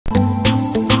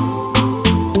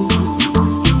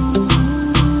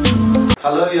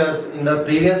Hello viewers, in the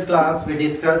previous class we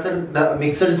discussed the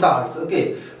mixed salts.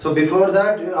 Okay, so before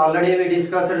that already we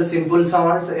discussed simple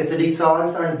salts, acidic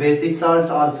salts and basic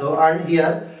salts also, and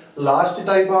here last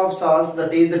type of salts,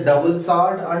 that is double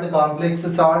salt and complex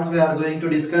salts, we are going to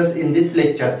discuss in this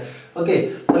lecture.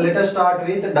 Okay, so let us start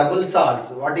with double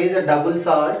salts. What is a double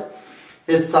salt?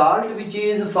 A salt which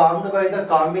is formed by the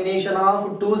combination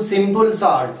of two simple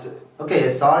salts. Okay,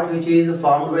 a salt which is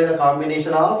formed by the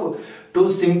combination of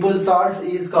two simple salts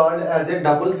is called as a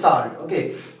double salt.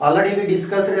 Okay, already we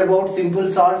discussed about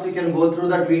simple salts. You can go through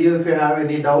that video if you have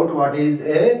any doubt what is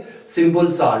a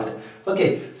simple salt.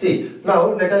 Okay, see, now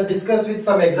let us discuss with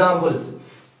some examples.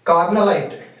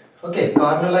 Carnallite. Okay,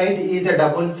 carnallite is a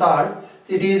double salt.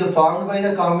 It is formed by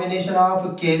the combination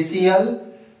of KCl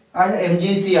and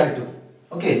MgCl2.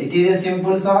 Okay, it is a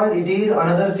simple salt, it is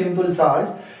another simple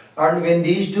salt, and when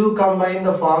these two combine,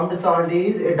 the formed salt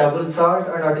is a double salt,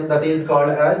 and that is called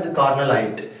as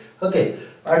carnallite. Okay,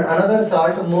 and another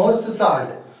salt, Morse salt.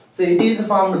 So it is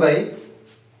formed by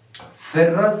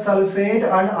ferrous sulfate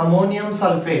and ammonium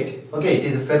sulfate. Okay, it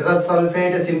is ferrous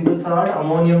sulfate, a simple salt,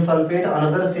 ammonium sulfate,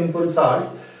 another simple salt.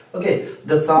 Okay,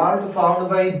 the salt formed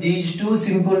by these two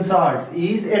simple salts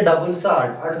is a double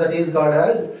salt, and that is called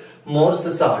as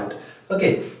Morse salt.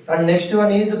 Okay, and next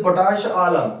one is potash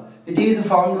alum. It is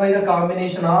formed by the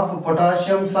combination of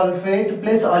potassium sulfate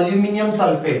plus aluminium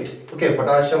sulfate. Okay,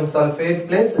 potassium sulfate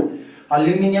plus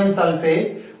aluminium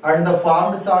sulfate, and the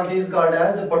formed salt is called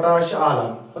as potash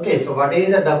alum. Okay, so what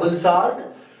is a double salt?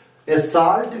 A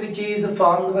salt which is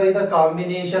formed by the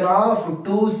combination of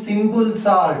two simple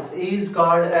salts is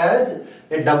called as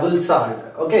a double salt.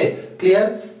 Okay,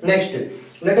 clear? Next,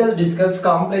 let us discuss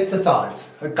complex salts.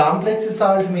 A complex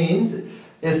salt means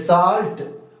a salt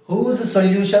whose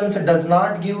solutions does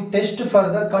not give test for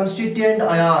the constituent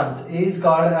ions is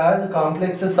called as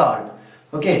complex salt.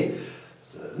 Okay,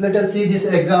 let us see this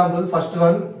example. First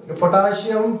one,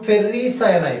 potassium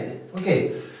ferrocyanide.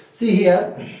 Okay, see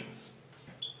here,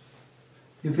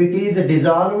 if it is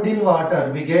dissolved in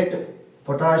water, we get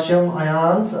potassium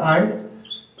ions and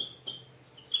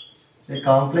a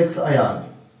complex ion.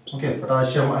 Okay,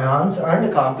 potassium ions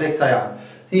and complex ion.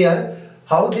 Here,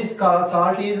 how this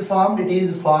salt is formed? It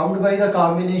is formed by the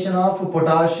combination of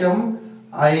potassium,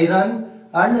 iron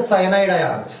and cyanide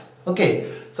ions.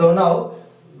 Okay, so now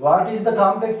what is the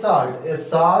complex salt? A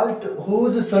salt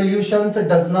whose solutions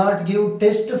does not give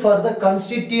test for the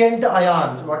constituent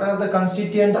ions. What are the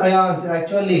constituent ions?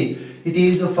 Actually, it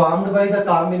is formed by the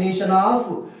combination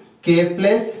of K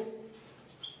plus,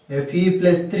 Fe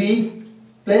plus 3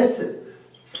 plus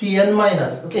Cn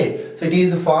minus. Okay, so it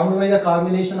is formed by the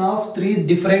combination of three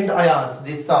different ions,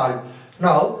 this salt.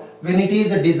 Now, when it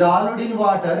is dissolved in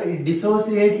water, it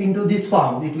dissociates into this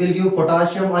form. It will give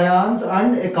potassium ions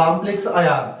and a complex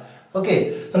ion.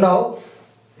 Okay, so now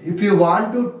if you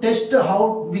want to test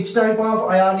which type of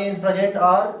ion is present,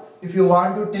 or if you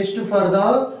want to test for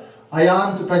the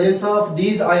ions, presence of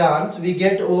these ions, we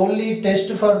get only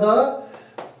test for the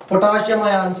potassium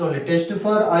ions only. Test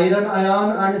for iron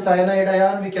ion and cyanide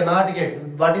ion we cannot get.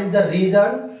 What is the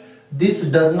reason? This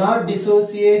does not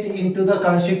dissociate into the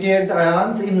constituent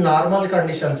ions in normal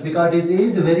conditions because it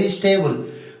is very stable.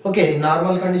 Okay, in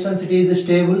normal conditions it is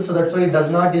stable, so that's why it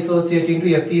does not dissociate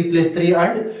into Fe plus 3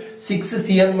 and 6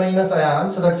 Cn minus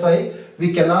ions. So that's why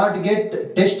we cannot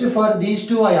get test for these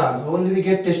two ions. Only we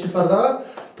get test for the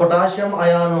potassium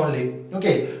ion only.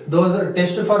 Okay, those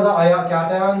test for the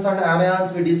cations and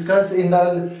anions we discuss in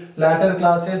the later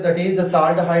classes, that is the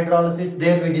salt hydrolysis.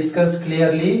 There we discuss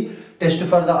clearly test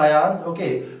for the ions.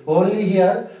 Okay, only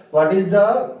here what is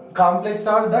the complex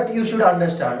salt, that you should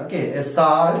understand. Okay, a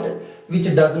salt which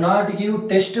does not give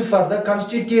test for the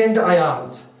constituent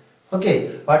ions.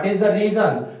 Okay, what is the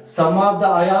reason? Some of the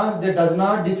ions, they does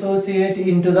not dissociate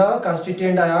into the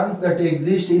constituent ions that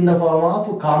exist in the form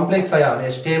of complex ion,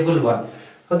 a stable one.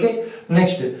 Okay,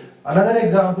 next, another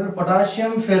example,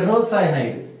 potassium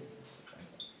ferrocyanide.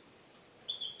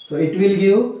 So it will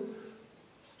give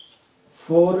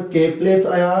 4 K plus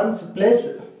ions plus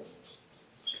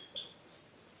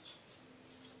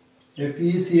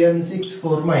FeCN6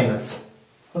 4 minus.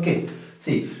 Okay,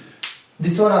 see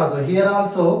this one also. Here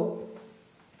also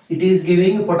it is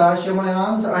giving potassium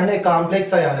ions and a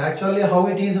complex ion. Actually, how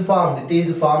it is formed? It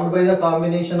is formed by the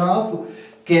combination of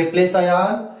K plus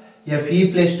ion,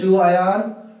 Fe plus 2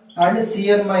 ion and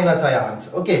Cn minus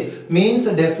ions. Okay, means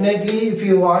definitely if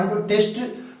you want to test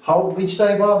which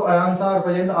type of ions are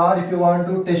present, or if you want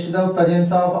to test the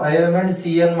presence of iron and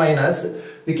Cn minus,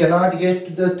 we cannot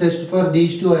get the test for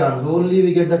these two ions. Only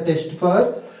we get the test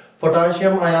for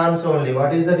potassium ions only.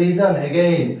 What is the reason?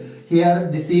 Again, here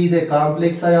this is a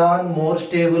complex ion, more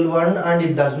stable one, and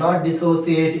it does not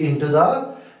dissociate into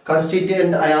the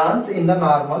constituent ions in the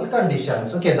normal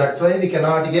conditions. Okay, that's why we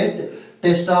cannot get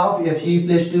test of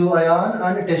Fe+2 ion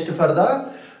and test for the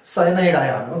cyanide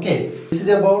ion. Okay, this is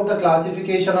about the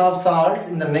classification of salts.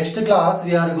 In the next class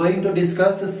we are going to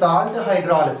discuss salt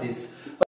hydrolysis.